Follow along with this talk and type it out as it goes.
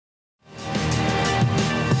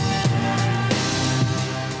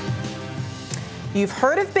You've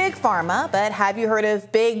heard of Big Pharma, but have you heard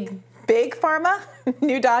of Big Pharma?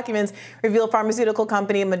 New documents reveal pharmaceutical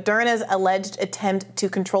company Moderna's alleged attempt to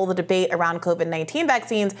control the debate around COVID-19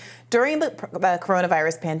 vaccines during the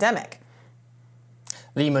coronavirus pandemic.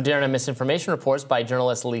 The Moderna misinformation reports by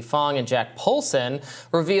journalists Lee Fang and Jack Polson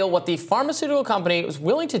reveal what the pharmaceutical company was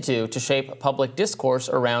willing to do to shape public discourse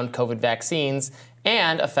around COVID vaccines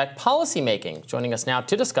and affect policymaking. Joining us now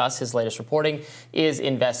to discuss his latest reporting is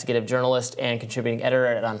investigative journalist and contributing editor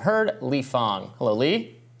at Unheard, Lee Fang. Hello,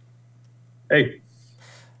 Lee. Hey.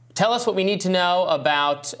 Tell us what we need to know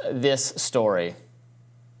about this story.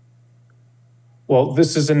 Well,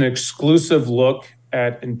 this is an exclusive look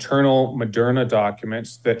at internal Moderna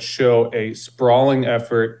documents that show a sprawling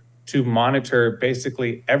effort to monitor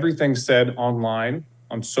basically everything said online,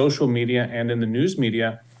 on social media, and in the news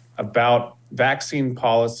media about vaccine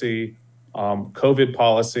policy, COVID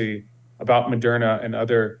policy, about Moderna and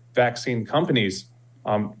other vaccine companies.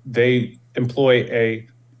 They employ a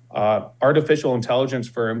artificial intelligence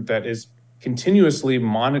firm that is continuously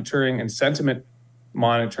monitoring and sentiment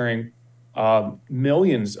monitoring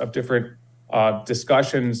millions of different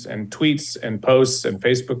discussions and tweets and posts and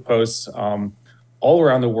Facebook posts all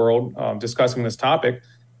around the world discussing this topic.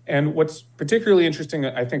 And what's particularly interesting,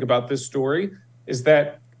 I think, about this story is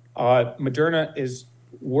that Moderna is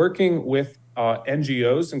working with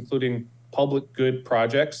NGOs, including Public Good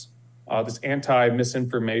Projects, this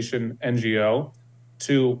anti-misinformation NGO,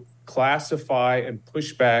 to classify and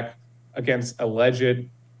push back against alleged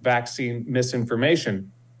vaccine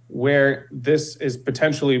misinformation. Where this is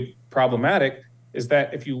potentially problematic is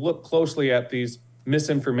that if you look closely at these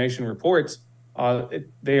misinformation reports,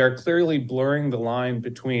 they are clearly blurring the line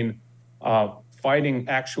between fighting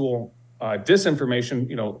actual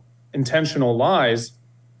disinformation, intentional lies,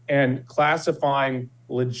 and classifying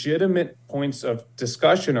legitimate points of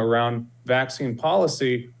discussion around vaccine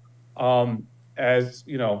policy as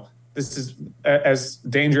this is as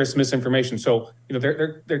dangerous misinformation. So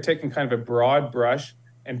they're taking kind of a broad brush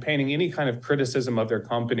and painting any kind of criticism of their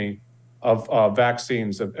company, of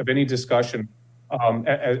vaccines, of any discussion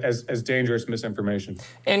as dangerous misinformation.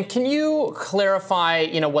 And can you clarify,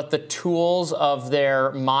 what the tools of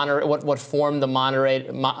their what form the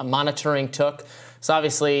monitoring took? So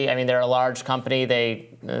obviously, they're a large company.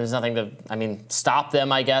 There's nothing to, stop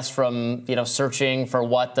them, I guess, from, searching for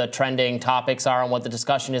what the trending topics are and what the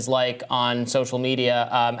discussion is like on social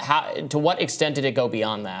media. To what extent did it go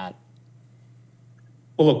beyond that?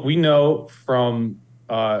 Well, look, we know from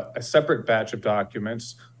a separate batch of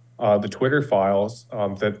documents, the Twitter files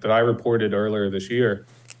that I reported earlier this year,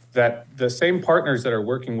 that the same partners that are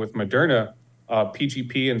working with Moderna,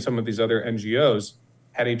 PGP and some of these other NGOs,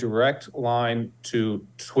 had a direct line to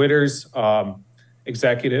Twitter's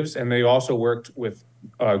executives, and they also worked with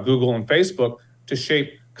Google and Facebook to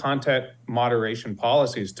shape content moderation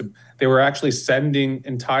policies. They were actually sending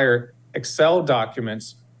entire Excel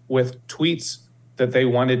documents with tweets that they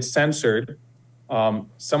wanted censored.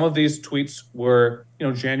 Some of these tweets were,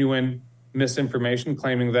 genuine misinformation,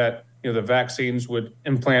 claiming that the vaccines would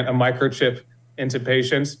implant a microchip into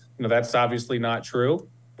patients. That's obviously not true.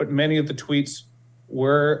 But many of the tweets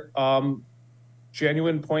were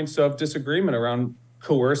genuine points of disagreement around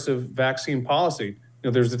coercive vaccine policy.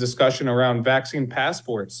 There's a discussion around vaccine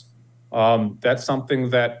passports. That's something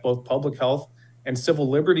that both public health and civil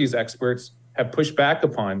liberties experts have pushed back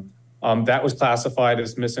upon. That was classified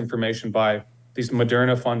as misinformation by these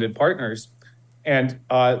Moderna-funded partners. And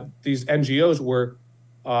these NGOs were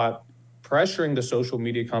pressuring the social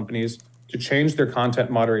media companies to change their content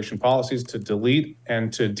moderation policies, to delete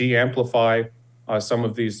and to de-amplify some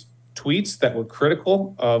of these tweets that were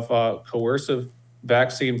critical of coercive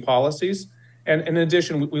vaccine policies. And in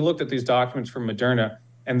addition, we looked at these documents from Moderna,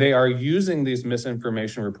 and they are using these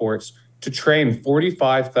misinformation reports to train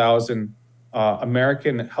 45,000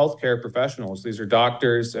 American healthcare professionals. These are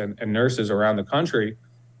doctors and nurses around the country,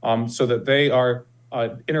 so that they are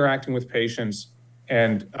interacting with patients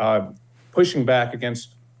and pushing back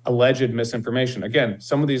against alleged misinformation. Again,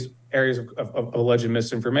 some of these areas of alleged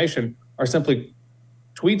misinformation are simply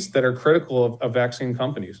tweets that are critical of vaccine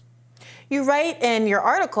companies. You write in your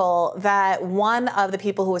article that one of the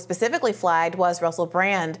people who was specifically flagged was Russell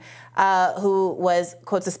Brand, who was,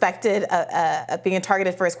 quote, suspected of being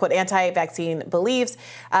targeted for his, quote, anti-vaccine beliefs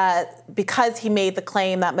because he made the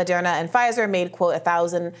claim that Moderna and Pfizer made, quote,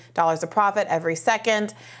 $1,000 of profit every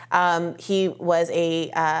second. He was a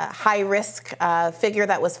high-risk figure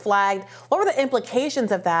that was flagged. What were the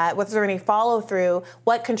implications of that? Was there any follow-through?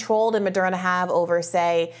 What control did Moderna have over,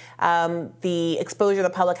 say, the exposure the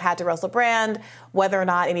public had to Russell Brand? Brand, whether or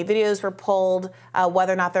not any videos were pulled,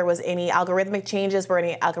 whether or not there was any algorithmic changes,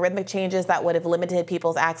 that would have limited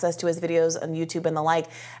people's access to his videos on YouTube and the like.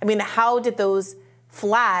 I mean, how did those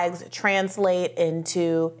flags translate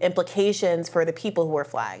into implications for the people who were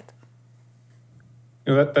flagged?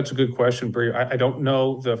 That's a good question, Bree. I don't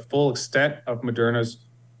know the full extent of Moderna's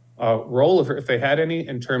role, if they had any,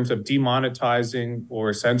 in terms of demonetizing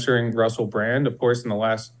or censoring Russell Brand. Of course, in the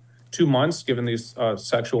last 2 months, given these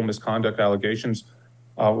sexual misconduct allegations,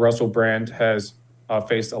 Russell Brand has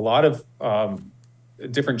faced a lot of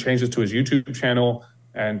different changes to his YouTube channel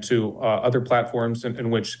and to other platforms in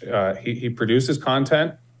which he produces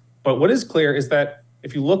content. But what is clear is that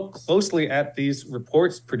if you look closely at these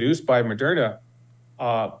reports produced by Moderna,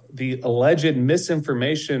 the alleged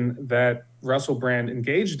misinformation that Russell Brand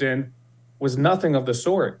engaged in was nothing of the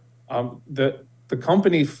sort. The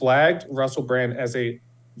company flagged Russell Brand as a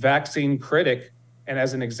vaccine critic, and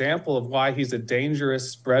as an example of why he's a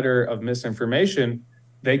dangerous spreader of misinformation,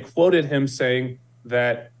 they quoted him saying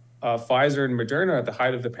that Pfizer and Moderna at the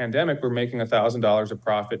height of the pandemic were making $1,000 of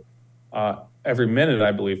profit every minute,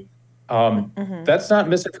 I believe. That's not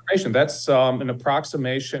misinformation. That's an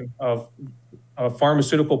approximation of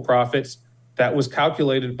pharmaceutical profits that was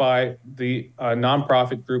calculated by the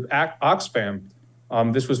nonprofit group Oxfam.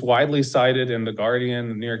 This was widely cited in The Guardian,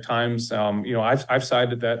 the New York Times. I've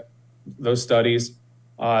cited those studies.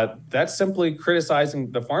 That's simply criticizing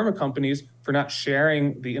the pharma companies for not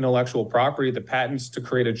sharing the intellectual property, the patents, to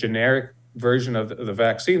create a generic version of the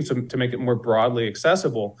vaccine to make it more broadly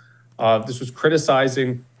accessible. This was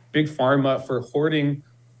criticizing big pharma for hoarding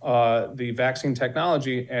the vaccine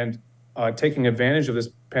technology and taking advantage of this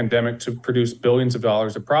pandemic to produce billions of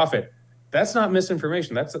dollars of profit. That's not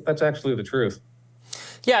misinformation. That's actually the truth.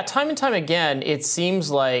 Yeah, time and time again, it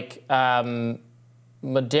seems like Moderna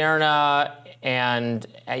and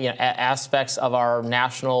aspects of our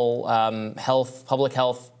national public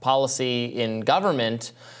health policy in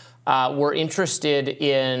government were interested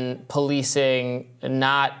in policing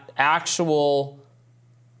not actual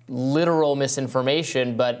literal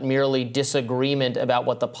misinformation, but merely disagreement about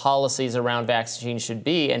what the policies around vaccines should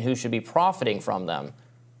be and who should be profiting from them.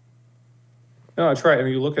 No, that's right. I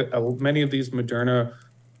mean, you look at many of these Moderna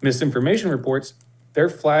misinformation reports, they're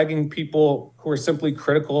flagging people who are simply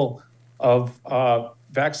critical of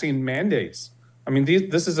vaccine mandates. I mean,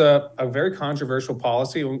 this is a very controversial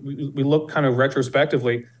policy. We look kind of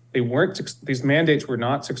retrospectively, these mandates were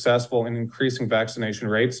not successful in increasing vaccination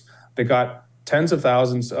rates. They got tens of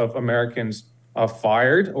thousands of Americans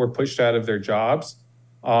fired or pushed out of their jobs.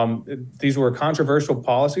 These were controversial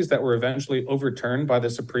policies that were eventually overturned by the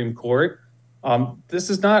Supreme Court.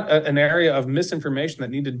 This is not an area of misinformation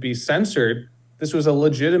that needed to be censored. This was a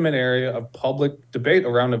legitimate area of public debate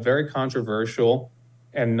around a very controversial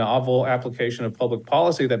and novel application of public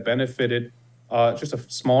policy that benefited just a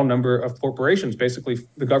small number of corporations, basically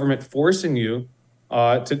the government forcing you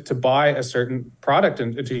to buy a certain product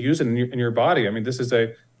and to use it in your body. I mean, this is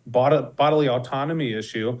a bodily autonomy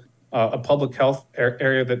issue, a public health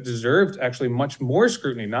area that deserved actually much more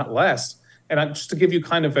scrutiny, not less. And just to give you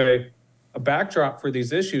kind of a backdrop for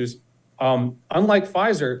these issues, unlike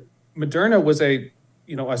Pfizer, Moderna was a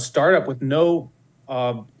startup with no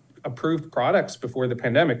approved products before the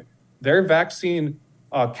pandemic. Their vaccine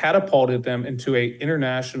catapulted them into an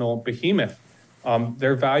international behemoth.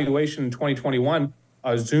 Their valuation in 2021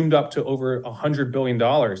 zoomed up to over $100 billion.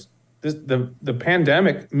 The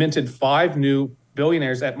pandemic minted 5 new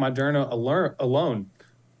billionaires at Moderna alone.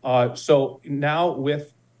 So now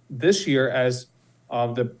with this year, as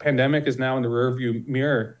the pandemic is now in the rearview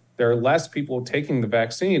mirror, there are less people taking the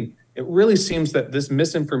vaccine. It really seems that this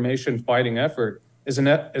misinformation fighting effort is an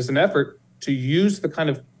effort to use the kind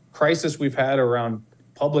of crisis we've had around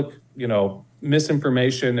public,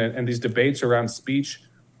 misinformation and these debates around speech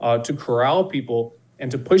to corral people and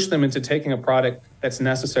to push them into taking a product that's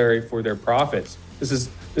necessary for their profits. This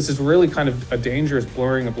is really kind of a dangerous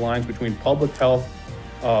blurring of lines between public health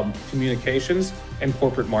communications and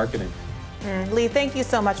corporate marketing. Lee, thank you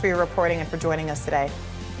so much for your reporting and for joining us today.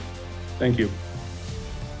 Thank you.